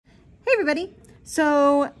Hey everybody.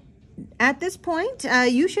 So at this point,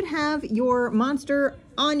 you should have your monster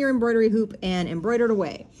on your embroidery hoop and embroidered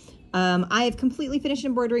away. I have completely finished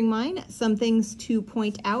embroidering mine. Some things to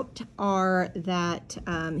point out are that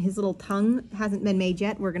his little tongue hasn't been made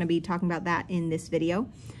yet. We're going to be talking about that in this video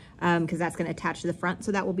because that's going to attach to the front,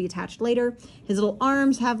 so that will be attached later. His little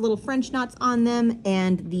arms have little French knots on them,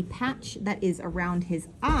 and the patch that is around his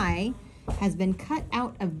eye has been cut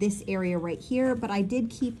out of this area right here, but I did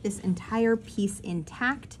keep this entire piece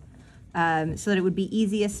intact so that it would be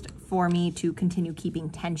easiest for me to continue keeping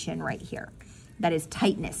tension right here. That is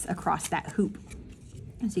tightness across that hoop.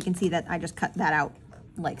 So you can see that I just cut that out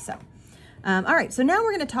like so. All right, so now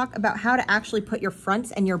we're gonna talk about how to actually put your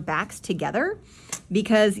fronts and your backs together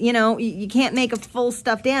because, you know, you can't make a full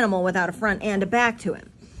stuffed animal without a front and a back to him.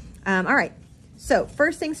 All right, so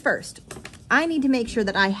first things first. I need to make sure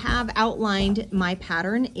that I have outlined my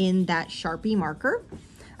pattern in that Sharpie marker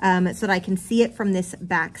so that I can see it from this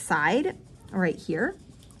back side right here,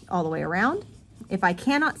 all the way around. If I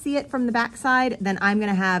cannot see it from the back side, then I'm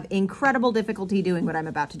gonna have incredible difficulty doing what I'm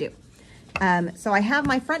about to do. So I have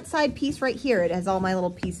my front side piece right here. It has all my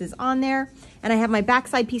little pieces on there. And I have my back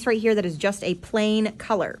side piece right here that is just a plain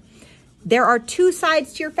color. There are two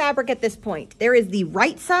sides to your fabric at this point. There is the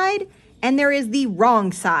right side and there is the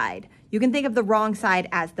wrong side. You can think of the wrong side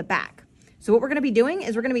as the back. So what we're gonna be doing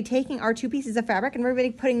is we're gonna be taking our two pieces of fabric and we're gonna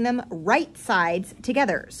be putting them right sides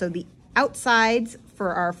together. So the outsides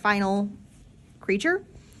for our final creature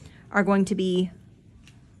are going to be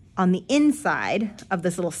on the inside of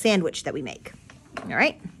this little sandwich that we make. All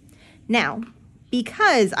right. Now,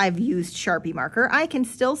 because I've used Sharpie marker, I can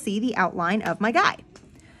still see the outline of my guy.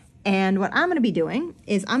 And what I'm gonna be doing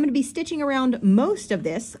is I'm gonna be stitching around most of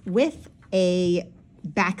this with a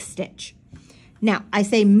back stitch. Now, I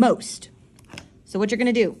say most. So what you're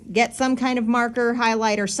gonna do, get some kind of marker,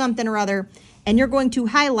 highlighter, something or other, and you're going to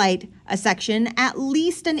highlight a section at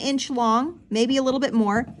least an inch long, maybe a little bit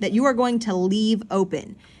more, that you are going to leave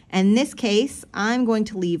open. In this case, I'm going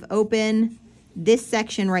to leave open this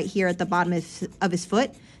section right here at the bottom of his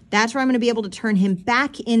foot. That's where I'm gonna be able to turn him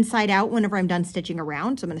back inside out whenever I'm done stitching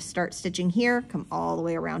around. So I'm gonna start stitching here, come all the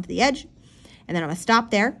way around to the edge, and then I'm gonna stop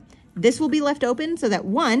there. This will be left open so that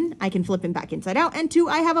one, I can flip him back inside out, and two,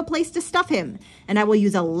 I have a place to stuff him. And I will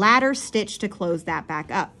use a ladder stitch to close that back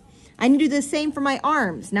up. I need to do the same for my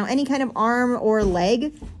arms. Now, any kind of arm or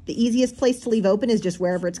leg, the easiest place to leave open is just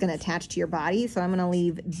wherever it's gonna attach to your body. So I'm gonna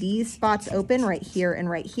leave these spots open right here and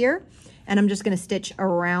right here, and I'm just gonna stitch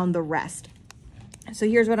around the rest. So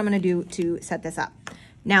here's what I'm gonna do to set this up.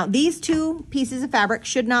 Now, these two pieces of fabric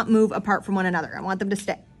should not move apart from one another. I want them to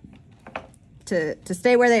stay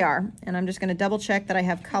where they are. And I'm just gonna double check that I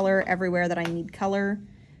have color everywhere that I need color,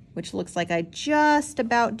 which looks like I just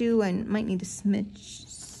about do. I might need to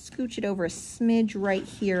scooch it over a smidge right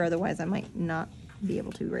here, otherwise I might not be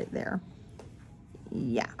able to right there.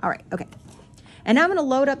 Yeah, all right, okay. And now I'm gonna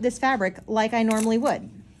load up this fabric like I normally would.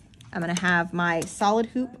 I'm gonna have my solid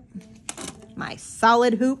hoop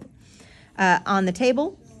on the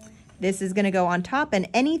table. This is gonna go on top, and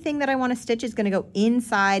anything that I wanna stitch is gonna go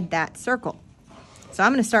inside that circle. So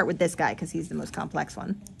I'm gonna start with this guy because he's the most complex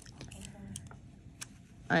one.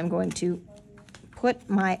 I'm going to put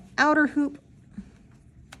my outer hoop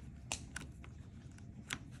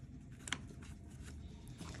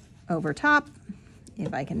over top,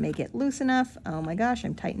 if I can make it loose enough. Oh my gosh,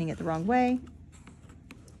 I'm tightening it the wrong way.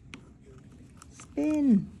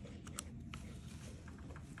 Spin.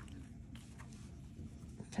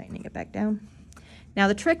 Tightening it back down. Now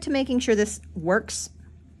the trick to making sure this works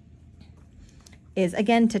is,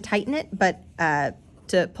 again, to tighten it, but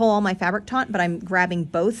to pull all my fabric taut, but I'm grabbing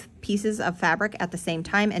both pieces of fabric at the same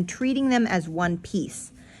time and treating them as one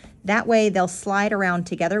piece. That way they'll slide around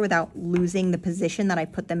together without losing the position that I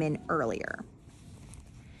put them in earlier.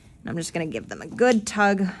 And I'm just gonna give them a good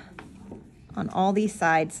tug on all these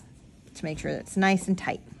sides to make sure that it's nice and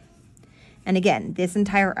tight. And again, this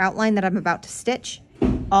entire outline that I'm about to stitch,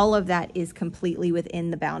 all of that is completely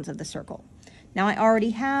within the bounds of the circle. Now I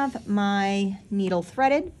already have my needle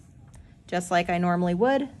threaded, just like I normally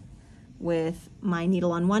would, with my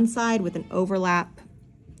needle on one side with an overlap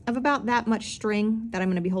of about that much string that I'm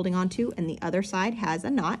gonna be holding on to, and the other side has a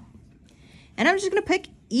knot. And I'm just gonna pick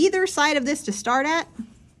either side of this to start at. I'm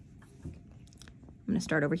gonna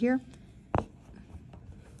start over here.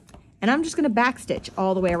 And I'm just gonna backstitch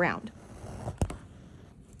all the way around.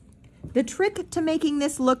 The trick to making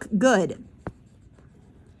this look good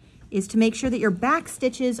is to make sure that your back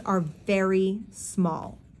stitches are very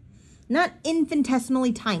small. Not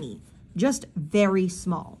infinitesimally tiny, just very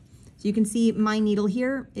small. So you can see my needle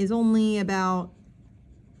here is only about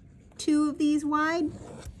 2 of these wide?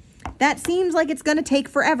 That seems like it's going to take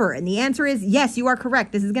forever. And the answer is yes, you are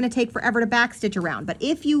correct. This is going to take forever to backstitch around. But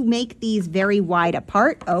if you make these very wide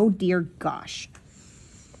apart, oh dear gosh.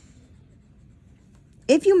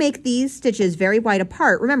 If you make these stitches very wide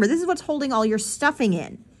apart, remember, this is what's holding all your stuffing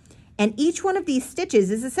in. And each one of these stitches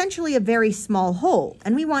is essentially a very small hole.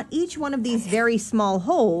 And we want each one of these very small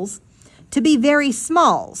holes to be very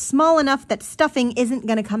small, small enough that stuffing isn't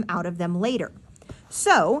going to come out of them later.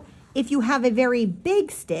 So if you have a very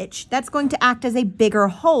big stitch, that's going to act as a bigger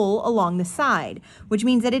hole along the side, which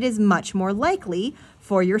means that it is much more likely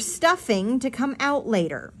for your stuffing to come out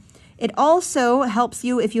later. It also helps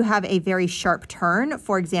you if you have a very sharp turn.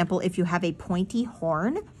 For example, if you have a pointy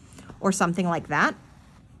horn or something like that.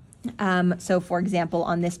 So for example,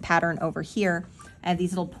 on this pattern over here, I have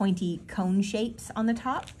these little pointy cone shapes on the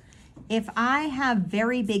top. If I have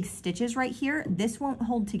very big stitches right here, this won't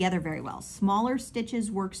hold together very well. Smaller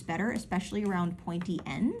stitches works better, especially around pointy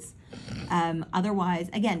ends. Otherwise,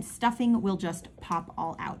 again, stuffing will just pop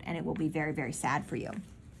all out and it will be very, very sad for you.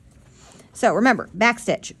 So remember,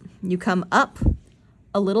 backstitch, you come up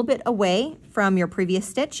a little bit away from your previous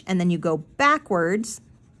stitch and then you go backwards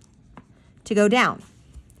to go down.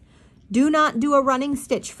 Do not do a running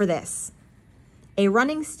stitch for this. A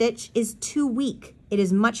running stitch is too weak. It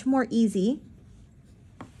is much more easy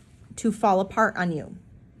to fall apart on you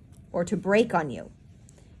or to break on you.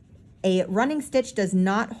 A running stitch does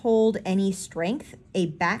not hold any strength. A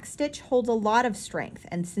back stitch holds a lot of strength.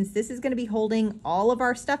 And since this is going to be holding all of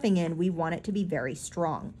our stuffing in, we want it to be very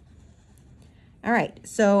strong. All right,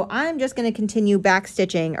 so I'm just going to continue back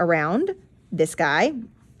stitching around this guy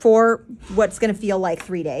for what's going to feel like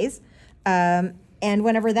 3 days. And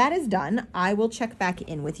whenever that is done, I will check back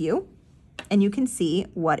in with you and you can see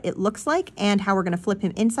what it looks like and how we're going to flip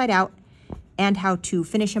him inside out and how to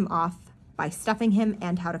finish him off by stuffing him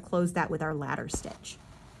and how to close that with our ladder stitch.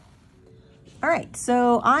 All right,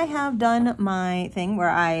 so I have done my thing where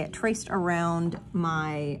I traced around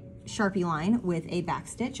my Sharpie line with a back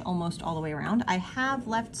stitch almost all the way around. I have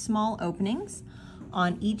left small openings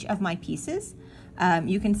on each of my pieces.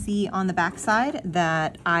 You can see on the back side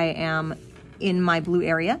that I am in my blue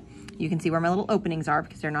area. You can see where my little openings are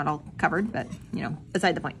because they're not all covered, but you know,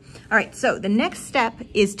 beside the point. All right, so the next step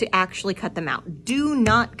is to actually cut them out. Do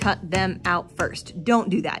not cut them out first. Don't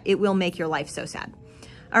do that. It will make your life so sad.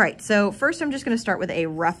 All right, so first I'm just gonna start with a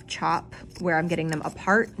rough chop where I'm getting them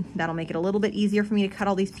apart. That'll make it a little bit easier for me to cut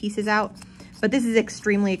all these pieces out. But this is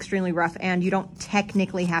extremely, extremely rough and you don't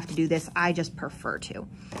technically have to do this. I just prefer to.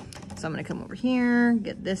 So I'm gonna come over here,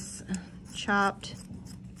 get this chopped.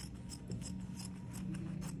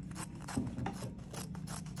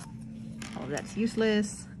 All of that's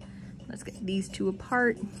useless. Let's get these two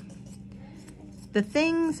apart. The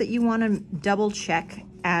things that you wanna double check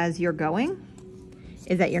as you're going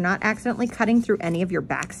is that you're not accidentally cutting through any of your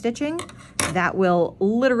back stitching. That will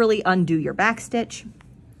literally undo your back stitch.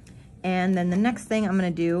 And then the next thing I'm gonna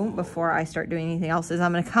do before I start doing anything else is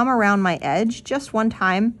I'm gonna come around my edge just one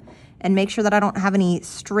time and make sure that I don't have any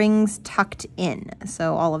strings tucked in.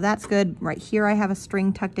 So all of that's good. Right here I have a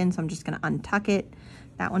string tucked in, so I'm just gonna untuck it.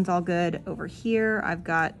 That one's all good. Over here I've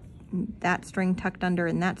got that string tucked under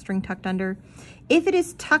and that string tucked under. If it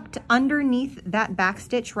is tucked underneath that back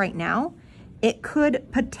stitch right now, it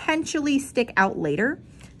could potentially stick out later.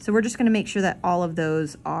 So we're just gonna make sure that all of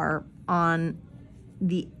those are on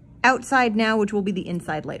the outside now, which will be the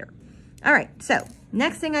inside later. All right, so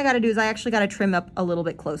next thing I gotta do is I actually gotta trim up a little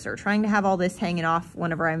bit closer. Trying to have all this hanging off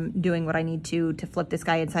whenever I'm doing what I need to flip this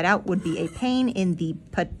guy inside out would be a pain in the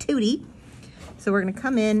patootie. So we're gonna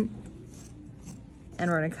come in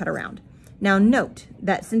and we're gonna cut around. Now note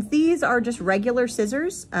that since these are just regular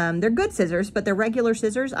scissors, they're good scissors, but they're regular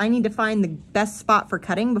scissors, I need to find the best spot for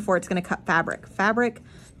cutting before it's gonna cut fabric. Fabric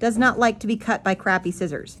does not like to be cut by crappy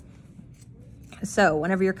scissors. So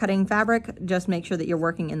whenever you're cutting fabric, just make sure that you're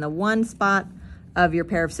working in the one spot of your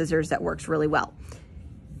pair of scissors that works really well.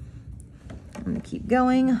 I'm gonna keep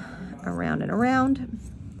going around and around.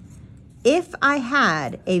 If I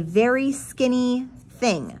had a very skinny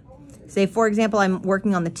thing, say for example, I'm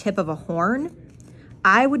working on the tip of a horn,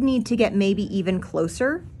 I would need to get maybe even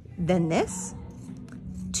closer than this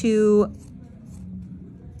to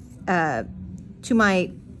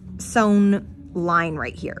my sewn line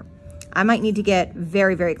right here. I might need to get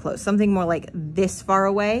very, very close, something more like this far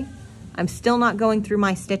away. I'm still not going through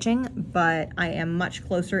my stitching, but I am much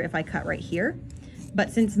closer if I cut right here.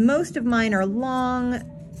 But since most of mine are long,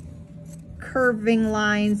 curving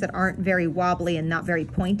lines that aren't very wobbly and not very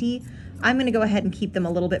pointy, I'm gonna go ahead and keep them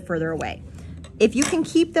a little bit further away. If you can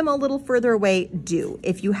keep them a little further away, do.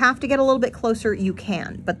 If you have to get a little bit closer, you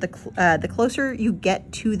can. But the closer you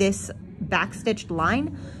get to this backstitched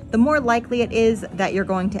line, the more likely it is that you're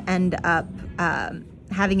going to end up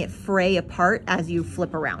having it fray apart as you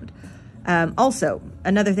flip around. Also,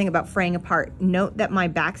 another thing about fraying apart, note that my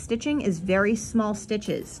back stitching is very small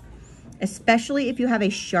stitches. Especially if you have a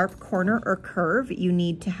sharp corner or curve, you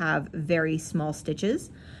need to have very small stitches.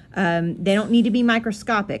 They don't need to be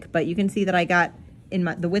microscopic, but you can see that I got in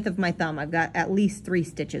the width of my thumb, I've got at least 3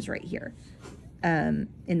 stitches right here in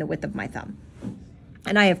the width of my thumb.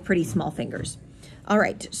 And I have pretty small fingers. All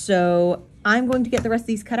right, so I'm going to get the rest of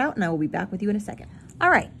these cut out and I will be back with you in a second. All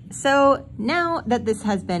right, so now that this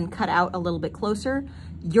has been cut out a little bit closer,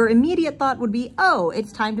 your immediate thought would be, oh,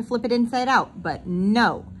 it's time to flip it inside out, but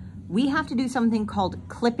no. We have to do something called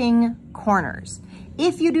clipping corners.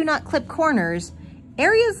 If you do not clip corners,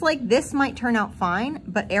 areas like this might turn out fine,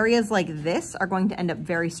 but areas like this are going to end up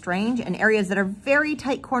very strange, and areas that are very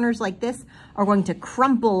tight corners like this are going to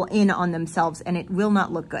crumple in on themselves and it will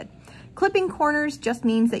not look good. Clipping corners just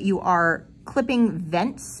means that you are clipping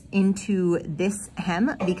vents into this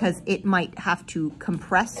hem because it might have to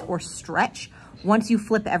compress or stretch once you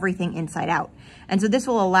flip everything inside out. And so this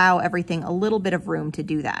will allow everything a little bit of room to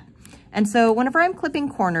do that. And so whenever I'm clipping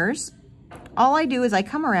corners, all I do is I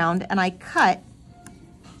come around and I cut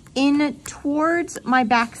in towards my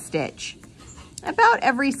back stitch about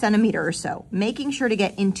every centimeter or so, making sure to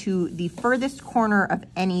get into the furthest corner of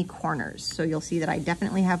any corners. So you'll see that I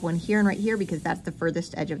definitely have one here and right here because that's the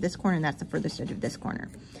furthest edge of this corner and that's the furthest edge of this corner.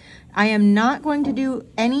 I am not going to do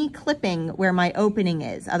any clipping where my opening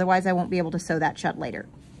is, otherwise I won't be able to sew that shut later.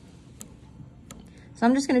 So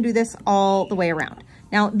I'm just going to do this all the way around.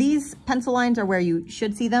 Now these pencil lines are where you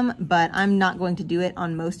should see them, but I'm not going to do it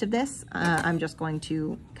on most of this. I'm just going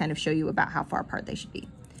to kind of show you about how far apart they should be.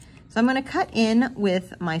 So I'm going to cut in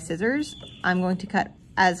with my scissors. I'm going to cut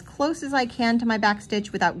as close as I can to my back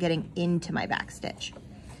stitch without getting into my back stitch.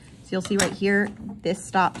 So you'll see right here, this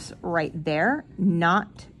stops right there,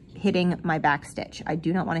 not hitting my back stitch. I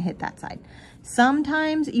do not want to hit that side.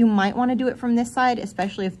 Sometimes you might want to do it from this side,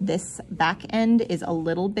 especially if this back end is a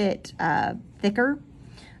little bit thicker.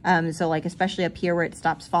 So like especially up here where it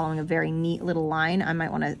stops following a very neat little line, I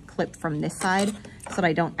might want to clip from this side so that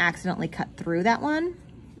I don't accidentally cut through that one.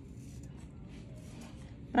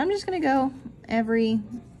 But I'm just going to go every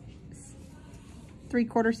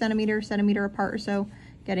 3/4 centimeter apart or so,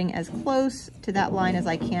 getting as close to that line as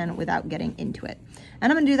I can without getting into it. And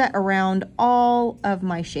I'm going to do that around all of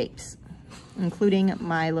my shapes, including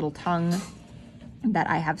my little tongue that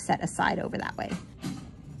I have set aside over that way.